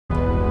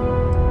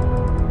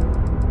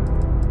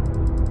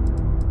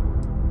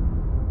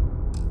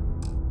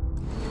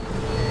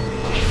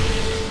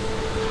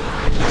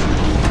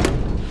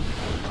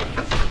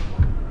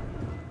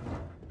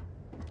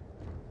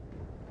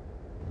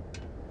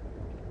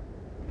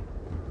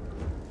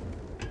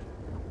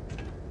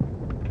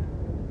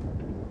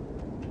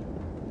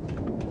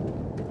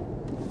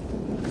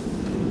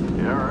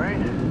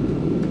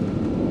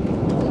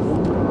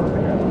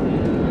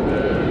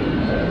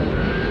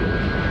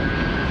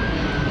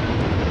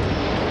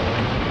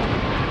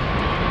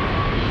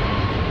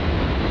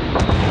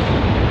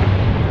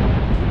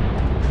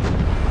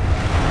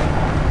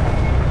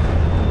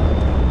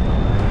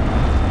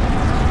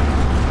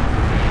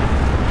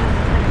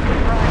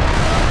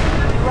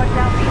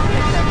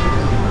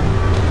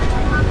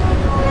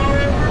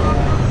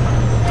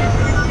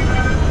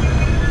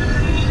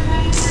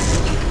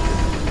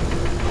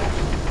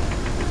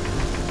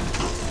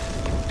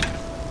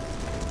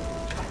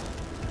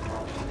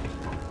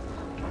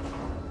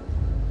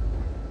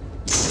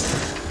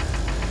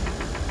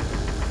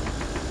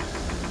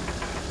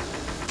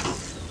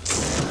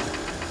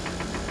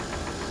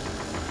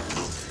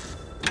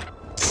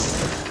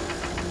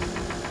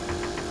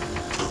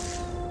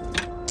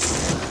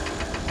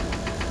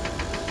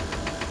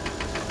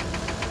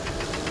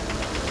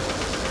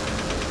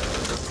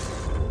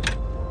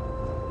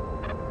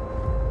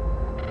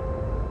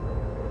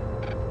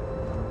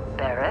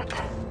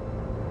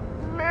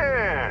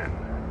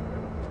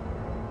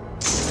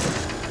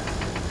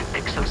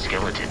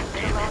exoskeleton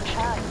damage.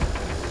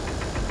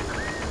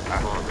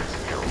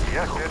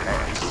 Yes, it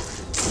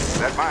has.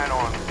 That mine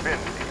on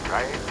Bendy,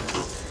 right?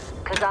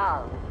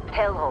 Kazal,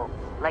 hellhole,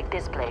 like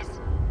this place.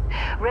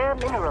 Rare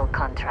mineral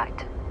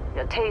contract.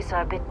 Your tastes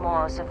are a bit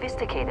more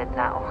sophisticated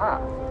now, huh?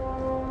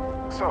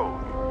 So,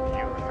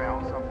 you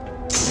found something?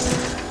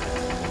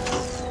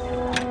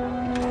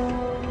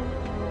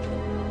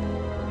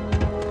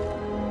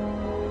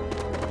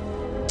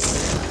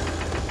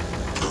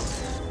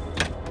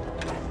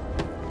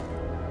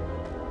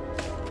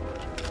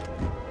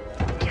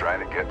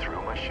 Trying to get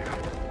through my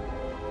shift.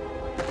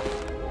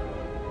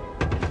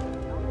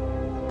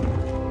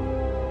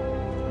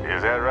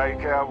 Is that right,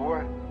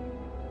 cowboy?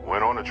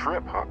 Went on a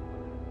trip, huh?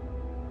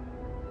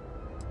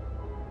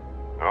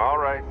 All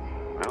right,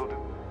 will do.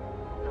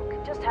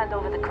 Look, just hand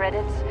over the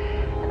credits,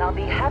 and I'll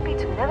be happy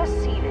to never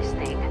see this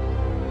thing,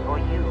 or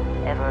you,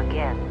 ever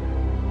again.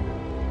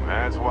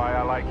 That's why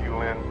I like you,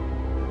 Lynn.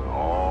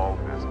 All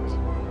business.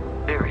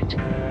 Barrett,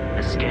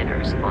 the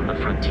scanners on the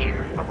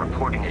frontier are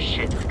reporting a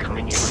ship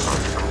coming in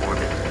close from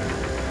orbit.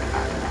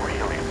 I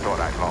really thought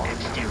I'd lost.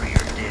 Exterior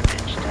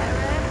damaged.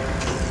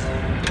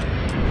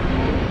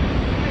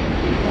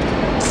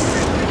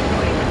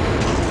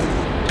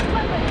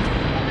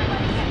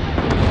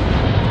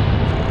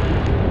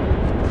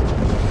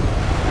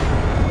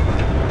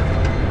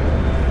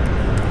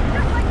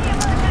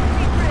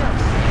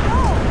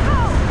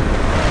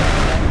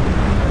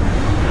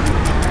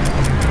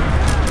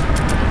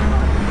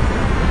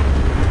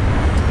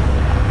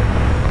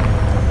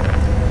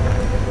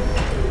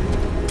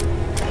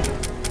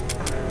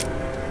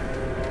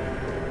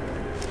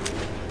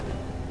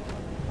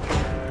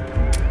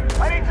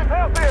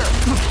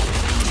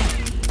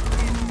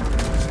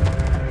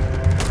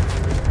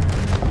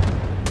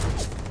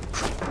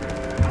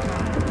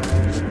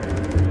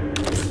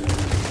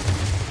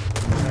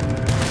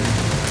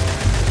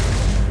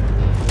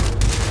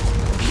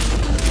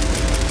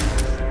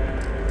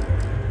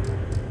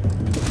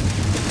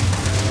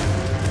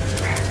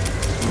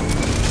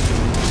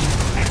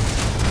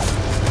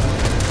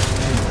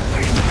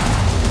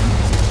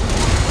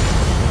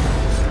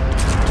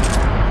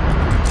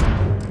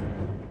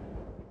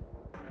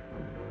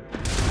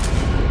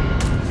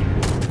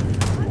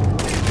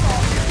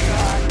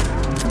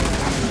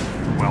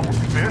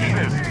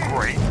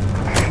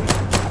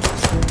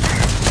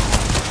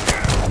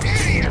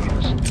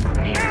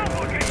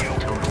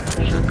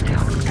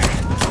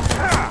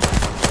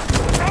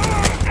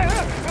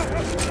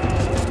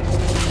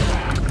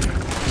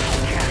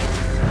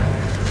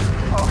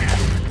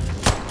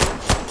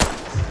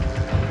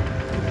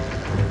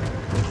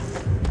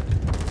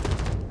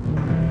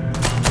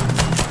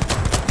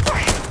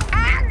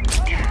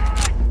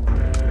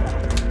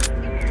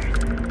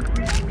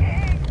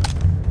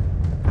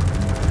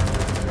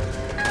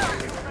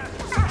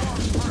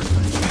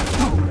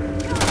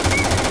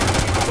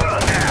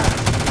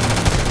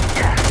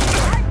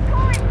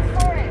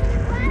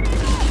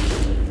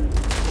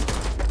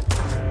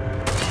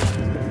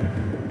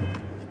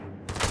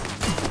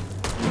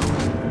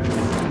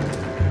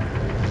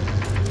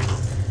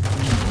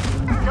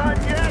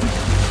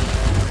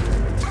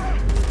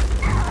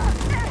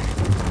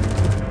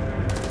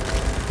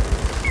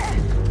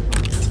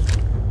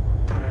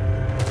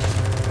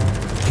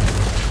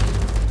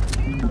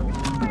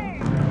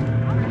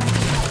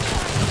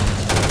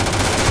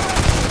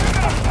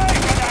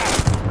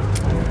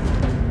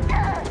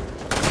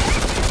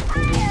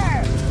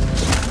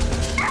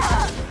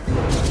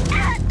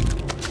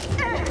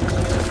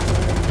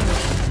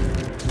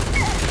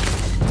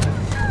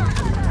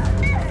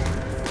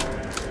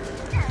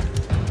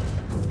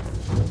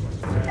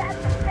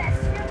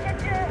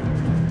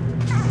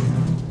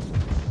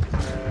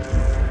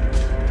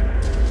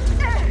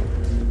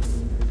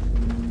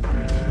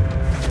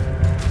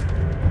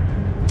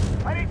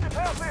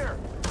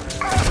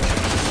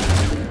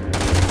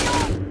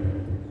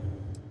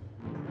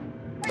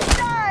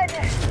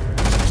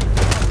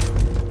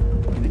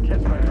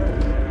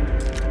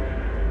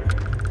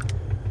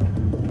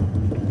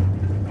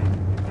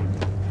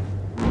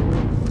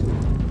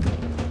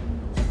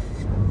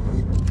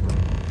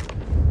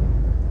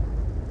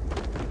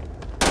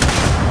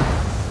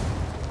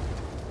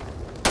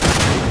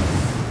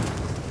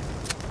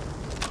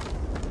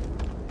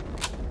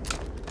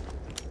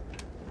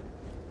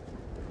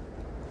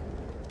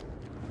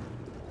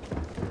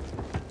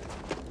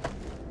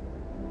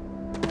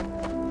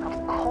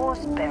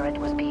 Barrett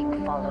was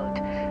being followed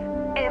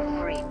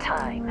every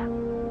time.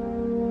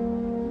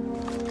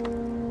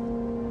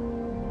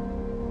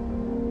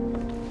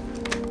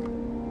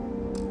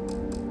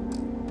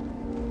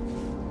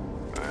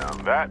 Now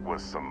that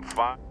was some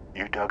fun.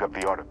 You dug up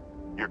the auto.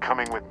 You're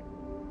coming with me.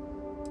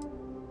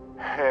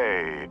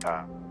 Hey,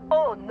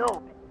 Oh,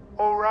 no.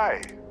 all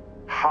right.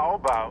 How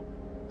about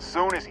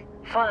soon as he...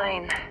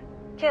 Fine.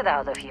 Get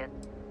out of here.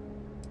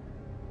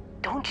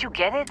 Don't you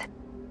get it?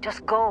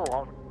 Just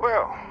go.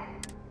 Well,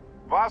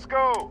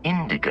 Vasco.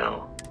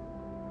 Indigo.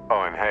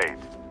 Oh, and hey.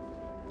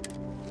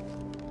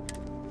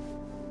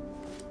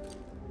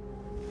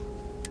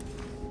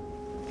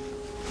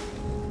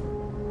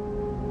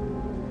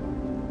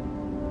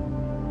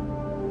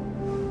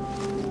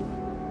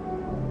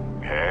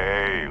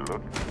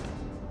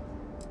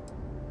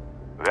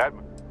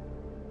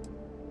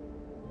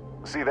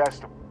 See, that's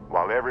the...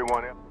 While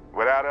everyone else...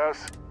 Without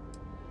us...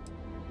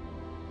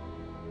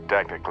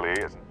 Technically,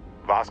 it's...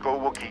 Vasco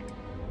will keep...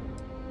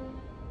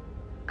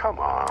 Come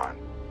on.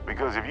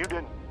 Because if you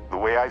didn't... The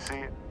way I see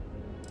it...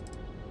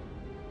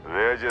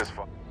 They're just...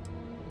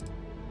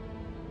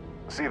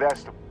 See,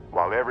 that's the...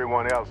 While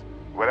everyone else...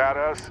 Without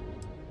us...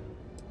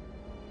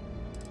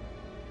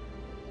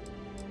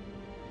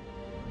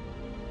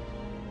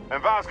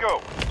 And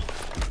Vasco,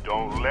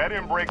 don't let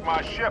him break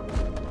my ship.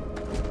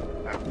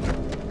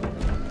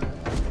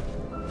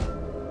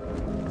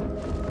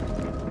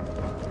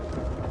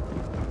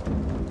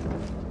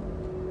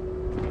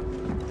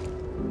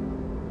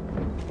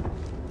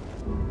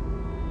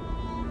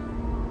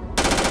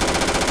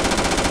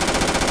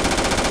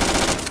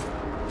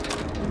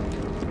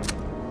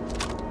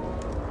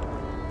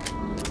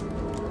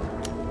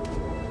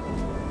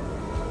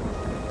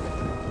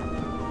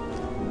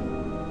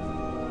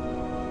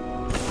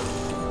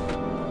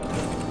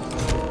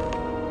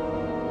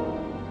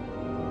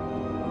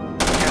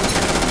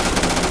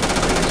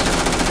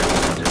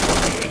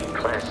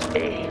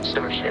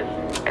 Starship,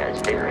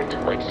 as Barrett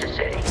likes to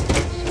say,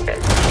 it's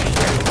as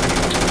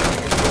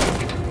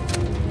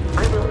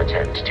I will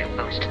attempt to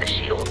boost the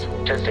shields,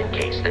 just in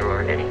case there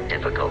are any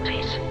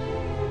difficulties.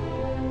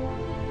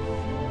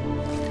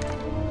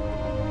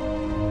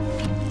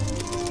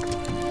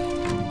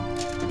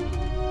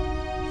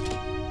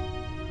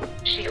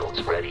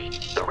 Shields ready.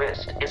 The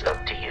rest is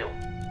up to you.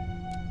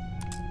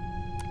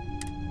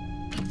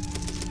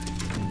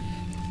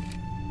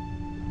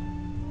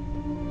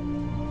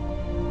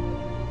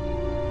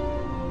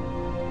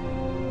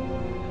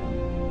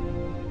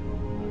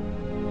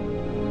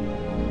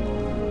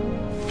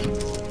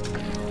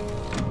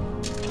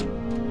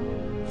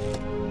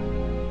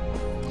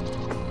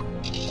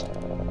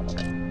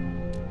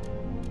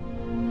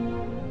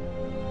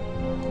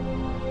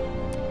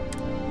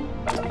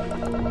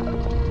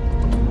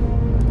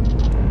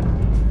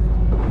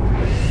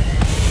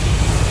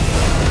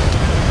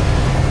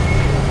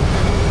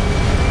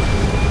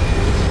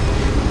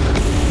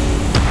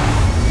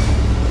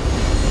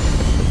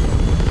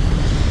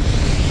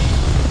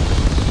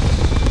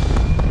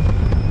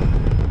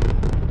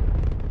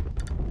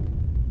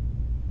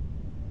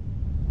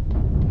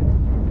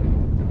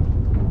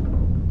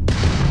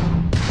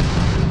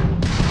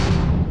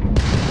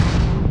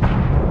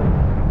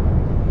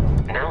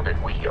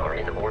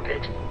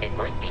 It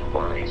might be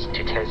wise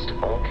to test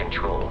all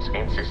controls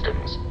and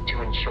systems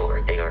to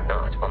ensure they are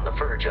not on the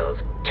verge of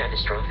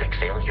catastrophic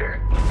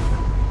failure.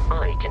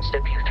 I can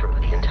step you through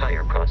the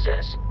entire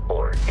process,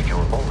 or if you're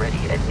already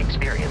an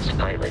experienced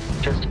pilot,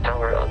 just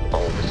power up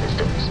all the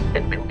systems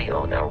and we'll be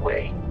on our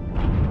way.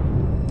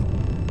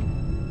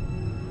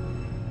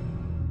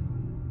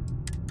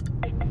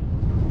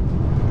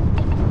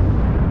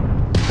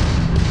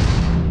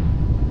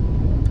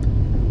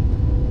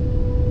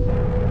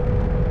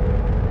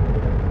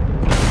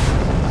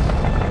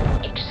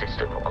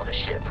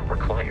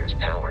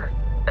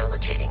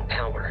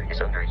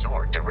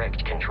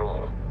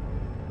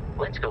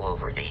 Let's go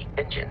over the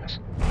engines.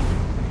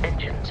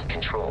 Engines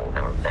control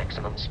our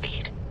maximum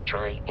speed.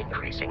 Try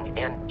increasing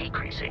and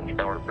decreasing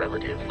our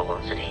relative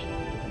velocity.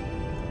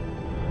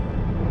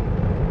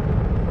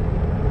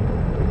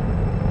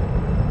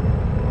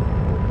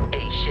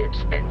 A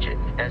ship's engine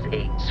has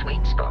a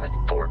sweet spot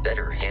for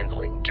better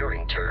handling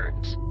during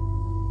turns.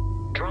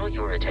 Draw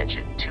your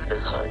attention to the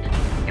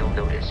HUD. You'll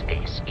notice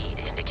a speed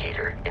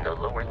indicator in the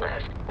lower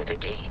left with a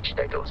gauge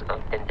that goes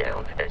up and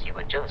down as you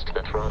adjust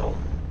the throttle.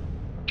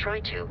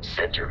 Try to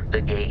center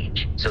the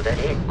gauge so that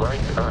it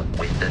lines up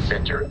with the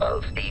center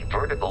of the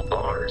vertical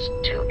bars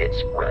to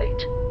its right.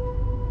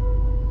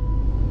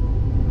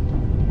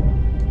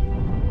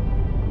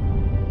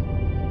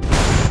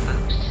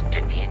 Boosts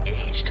can be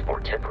engaged for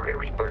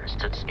temporary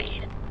bursts of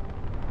speed.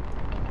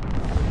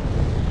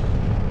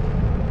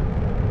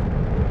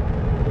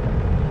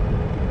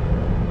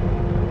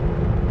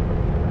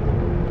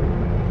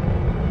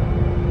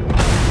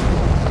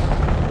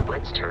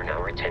 Let's turn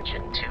our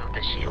attention to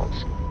the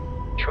shields.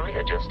 Try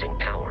adjusting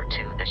power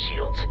to the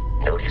shields.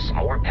 Notice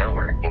more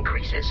power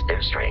increases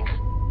their strength.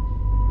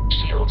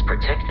 Shields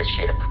protect the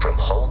ship from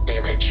hull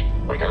damage.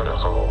 Without a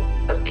hull,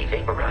 but be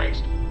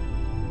vaporized.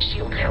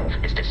 Shield health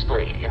is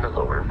displayed in the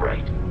lower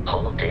right.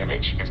 Hull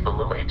damage is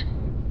below it.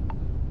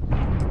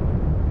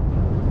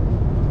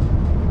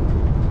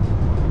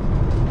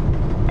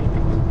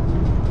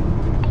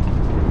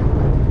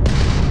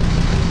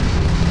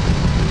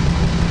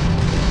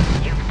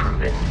 You've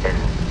proven an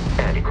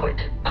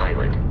adequate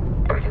pilot.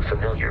 Are you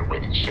familiar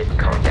with ship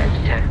combat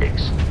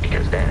tactics?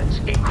 Because that's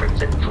a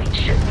Crimson Fleet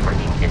ship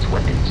bringing its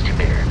weapons to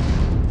bear.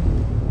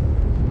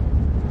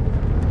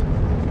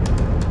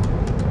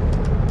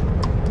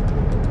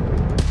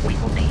 We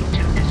will need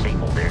to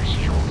disable their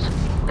shields.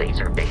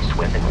 Laser-based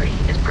weaponry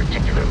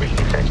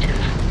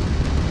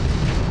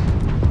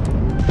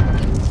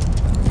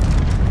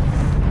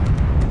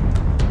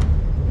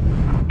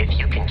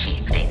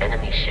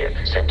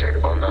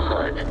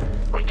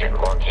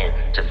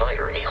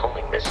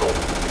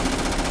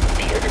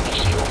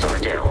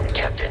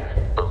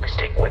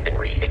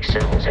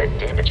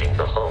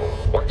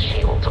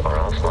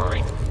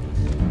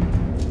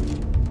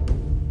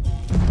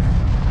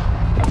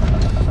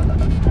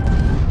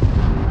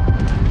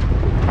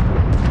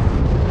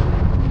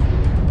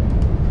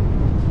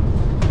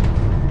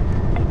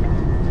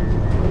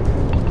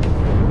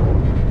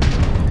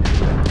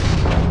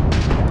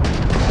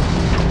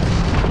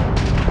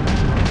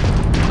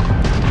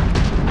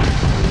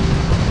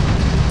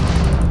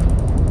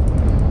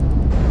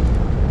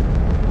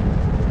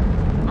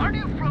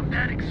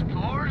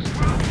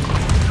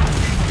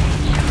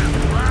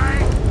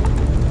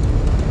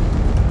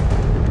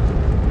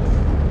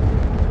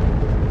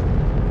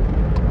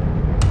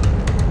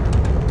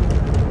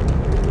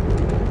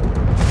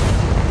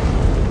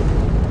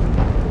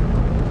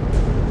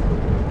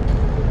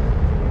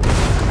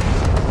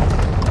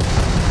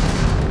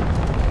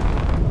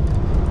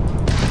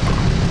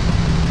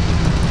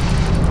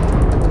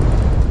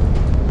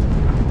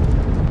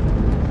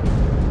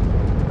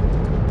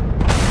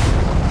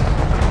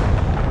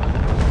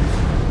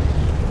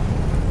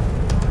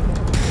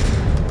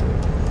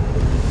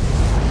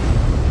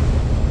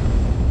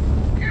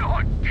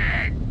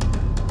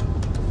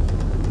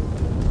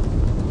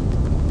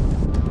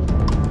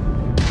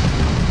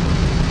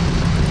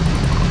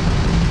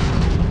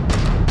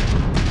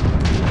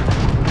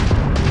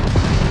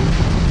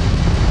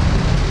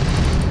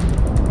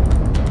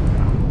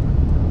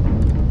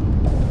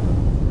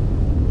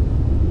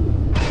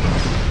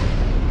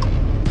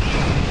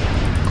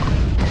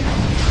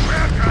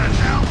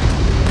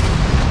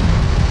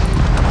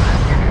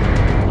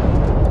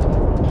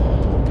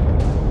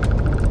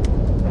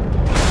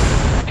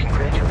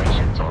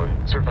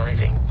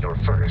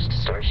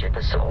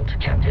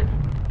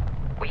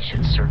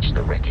and search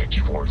the wreckage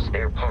for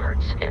spare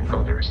parts and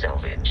other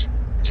salvage.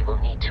 You will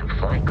need to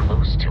fly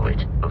close to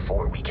it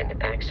before we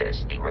can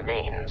access the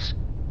remains.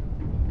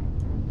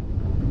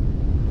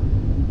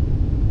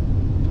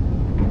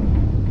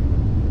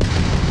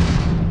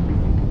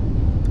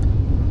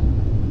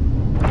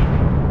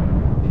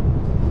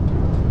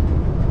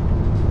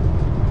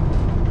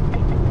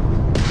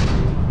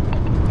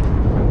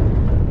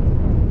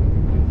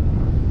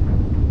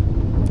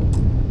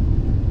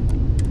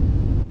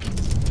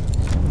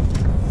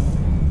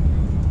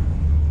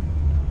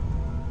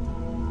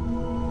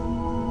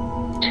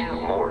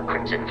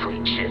 Crimson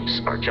Fleet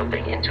ships are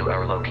jumping into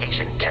our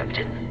location,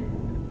 Captain.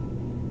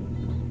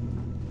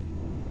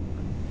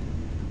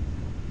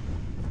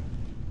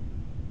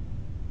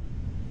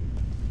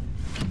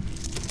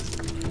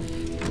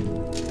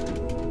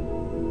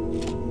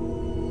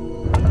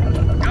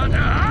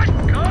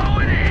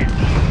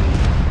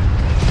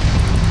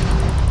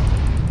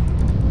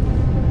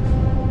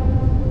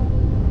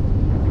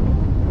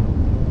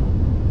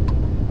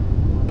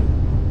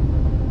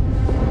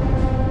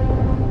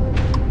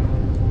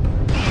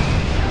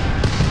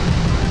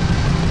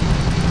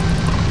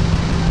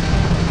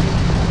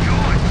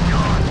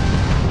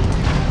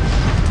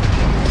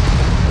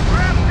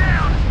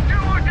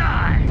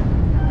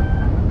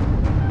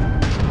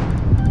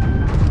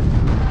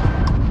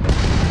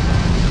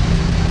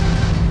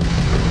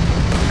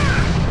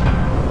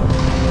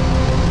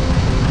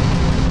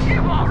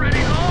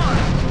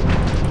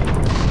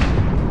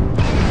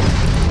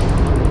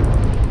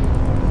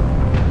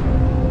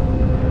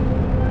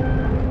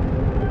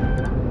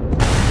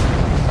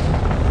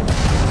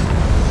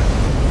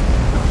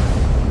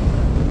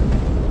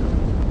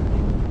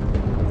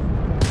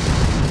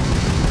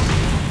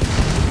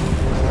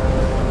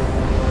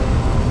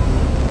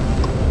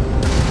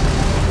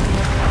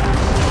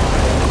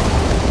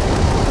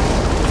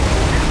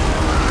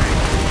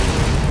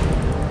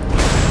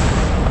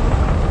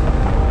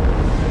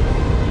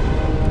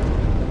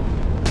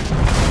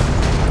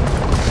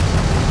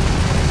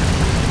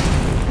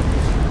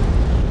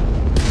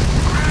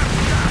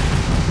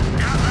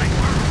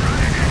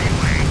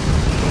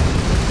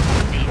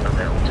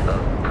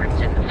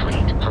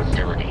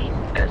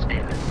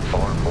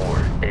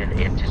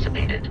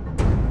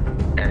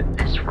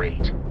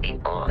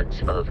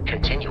 Of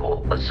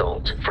continual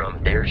assault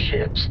from their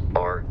ships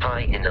are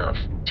high enough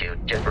to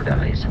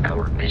jeopardize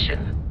our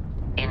mission.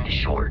 In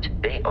short,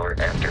 they are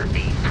after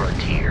the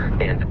frontier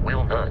and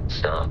will not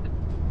stop.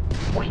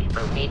 We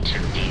will need to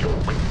deal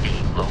with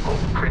the local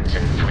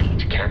Crimson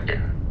Fleet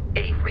captain.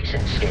 A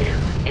recent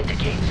scan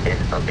indicates an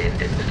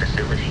abandoned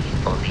facility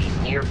on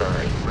the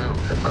nearby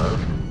moon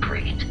of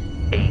Crete,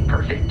 a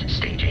perfect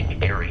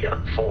staging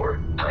area for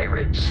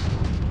pirates.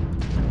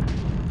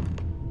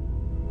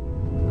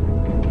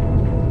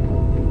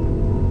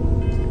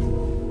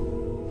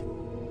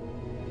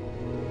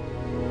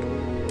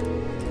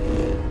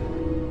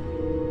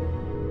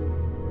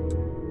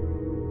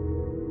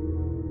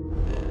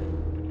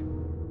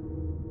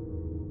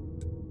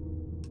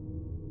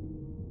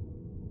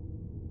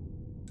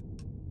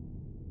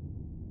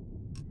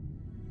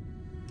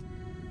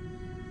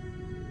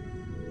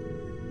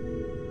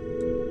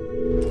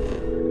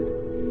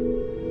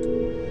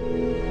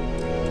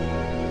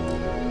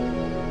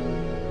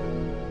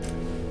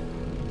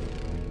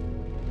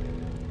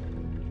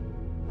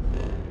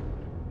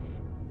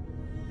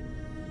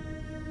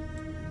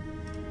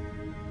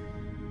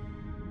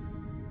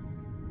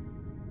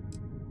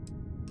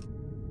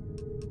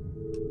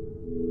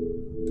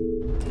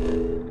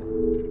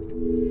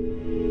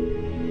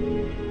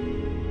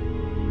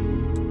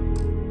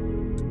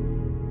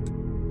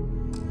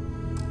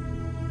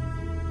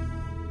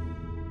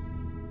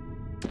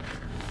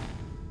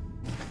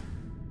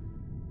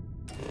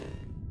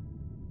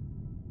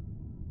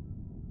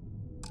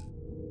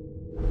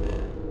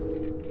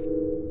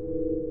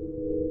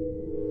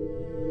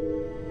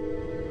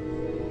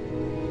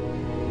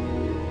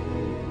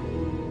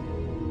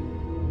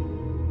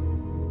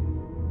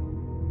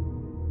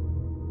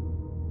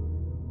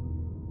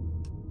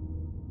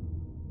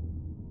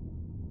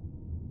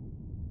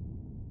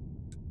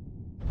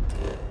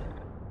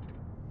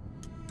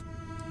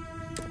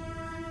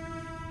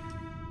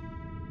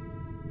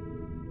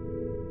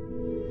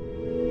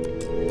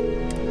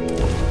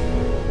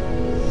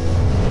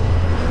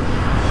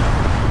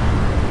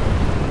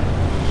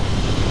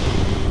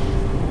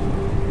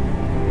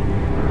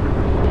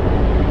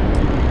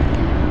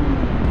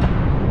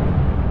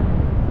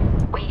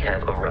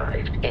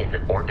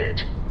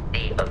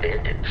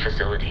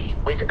 Facility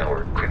with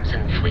our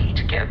Crimson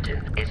Fleet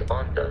captain is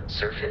on the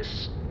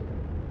surface.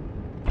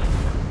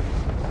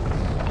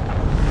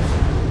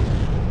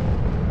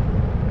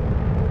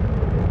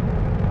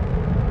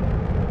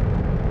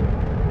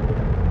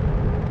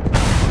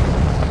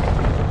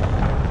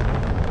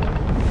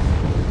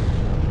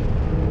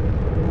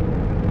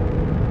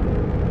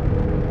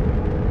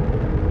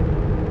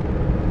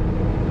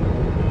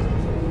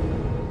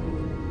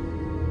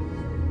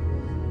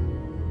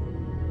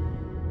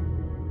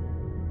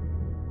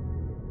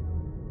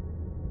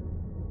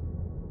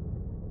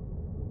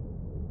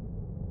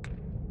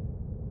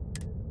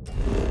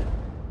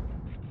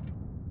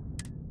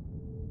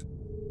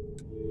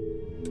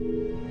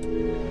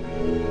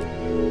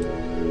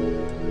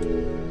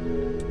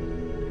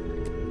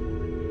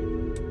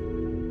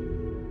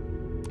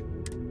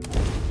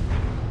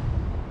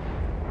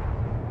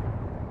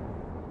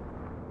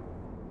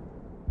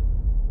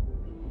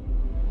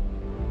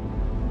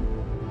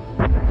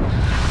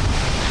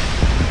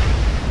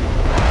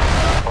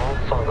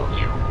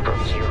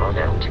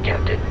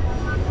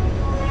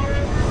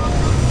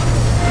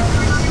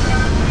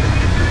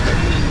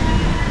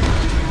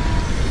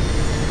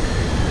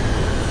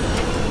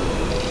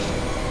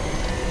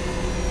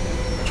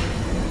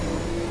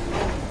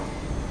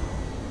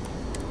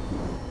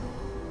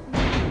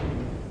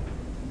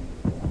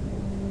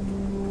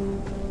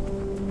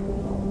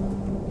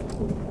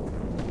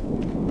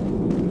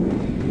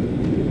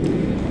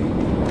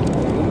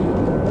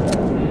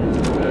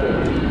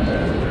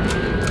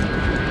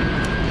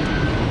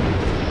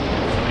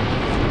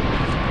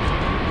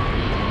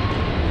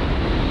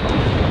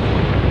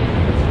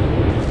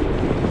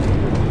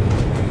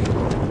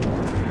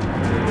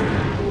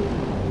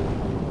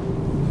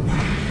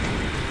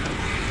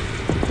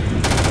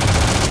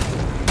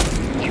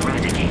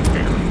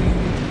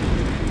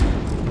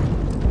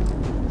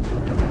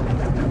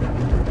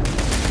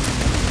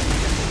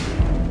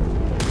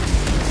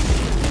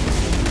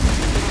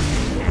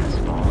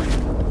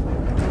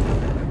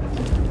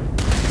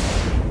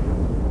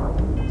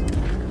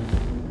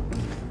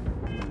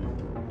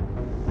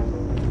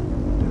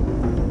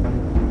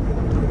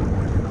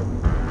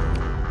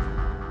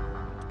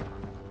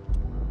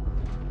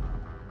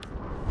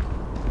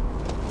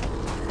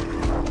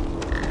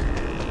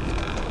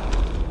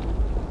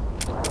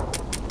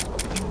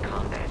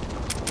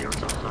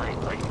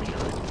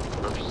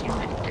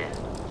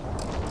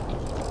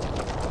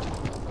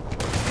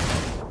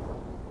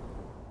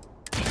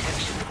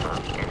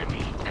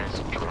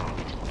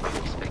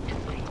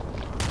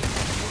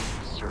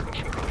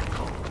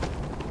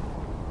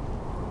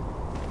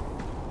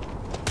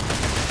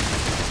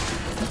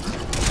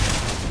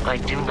 I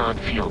do not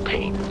feel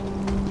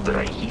pain, but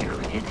I hear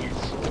it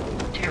is